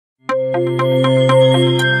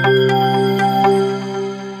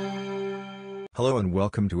Hello and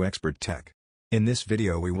welcome to Expert Tech. In this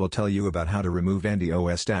video we will tell you about how to remove Andy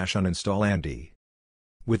OS -uninstall Andy.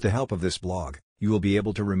 With the help of this blog, you will be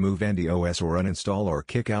able to remove Andy OS or uninstall or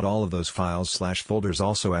kick out all of those files/folders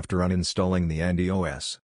also after uninstalling the Andy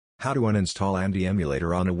OS. How to uninstall Andy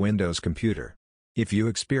Emulator on a Windows computer. If you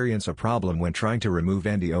experience a problem when trying to remove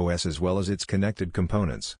Andy OS as well as its connected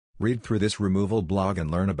components, read through this removal blog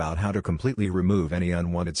and learn about how to completely remove any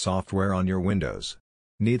unwanted software on your Windows.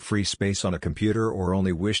 Need free space on a computer or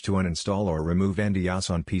only wish to uninstall or remove Andy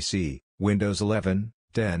OS on PC, Windows 11,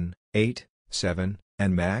 10, 8, 7,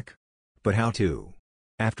 and Mac? But how to?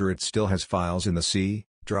 After it still has files in the C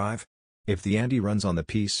drive? If the Andy runs on the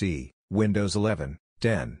PC, Windows 11,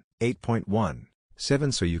 10, 8.1,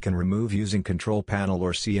 7 so you can remove using Control Panel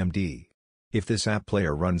or CMD. If this app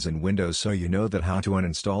player runs in Windows so you know that how to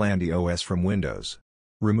uninstall Andy OS from Windows.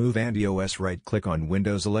 Remove Andy OS, right-click on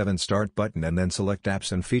Windows 11 Start button and then select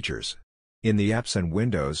Apps and Features. In the Apps and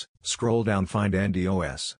Windows, scroll down, find Andy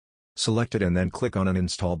OS. Select it and then click on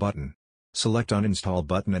Uninstall button. Select Uninstall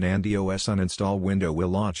button and Andy OS uninstall window will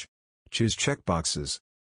launch. Choose checkboxes.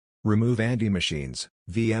 Remove Andy machines,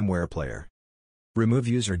 VMware player. Remove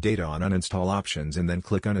user data on uninstall options and then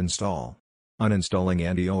click Uninstall. Uninstalling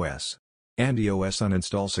Andy OS. Andy OS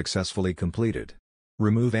uninstall successfully completed.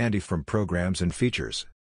 Remove Andy from Programs and Features.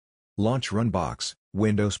 Launch Runbox,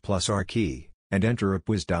 Windows plus R key, and enter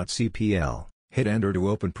appwiz.cpl. Hit Enter to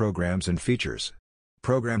open Programs and Features.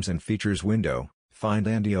 Programs and Features window, find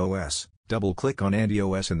Andy OS, double-click on Andy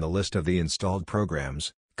OS in the list of the installed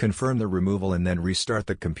programs, confirm the removal and then restart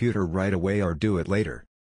the computer right away or do it later.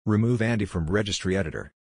 Remove Andy from Registry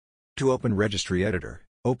Editor. To open Registry Editor,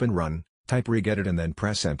 open Run, type regedit and then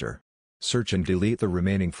press Enter. Search and delete the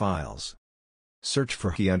remaining files. Search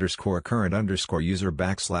for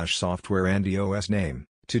he_current_user/software Andy OS name,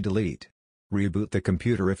 to delete. Reboot the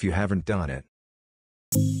computer if you haven't done it.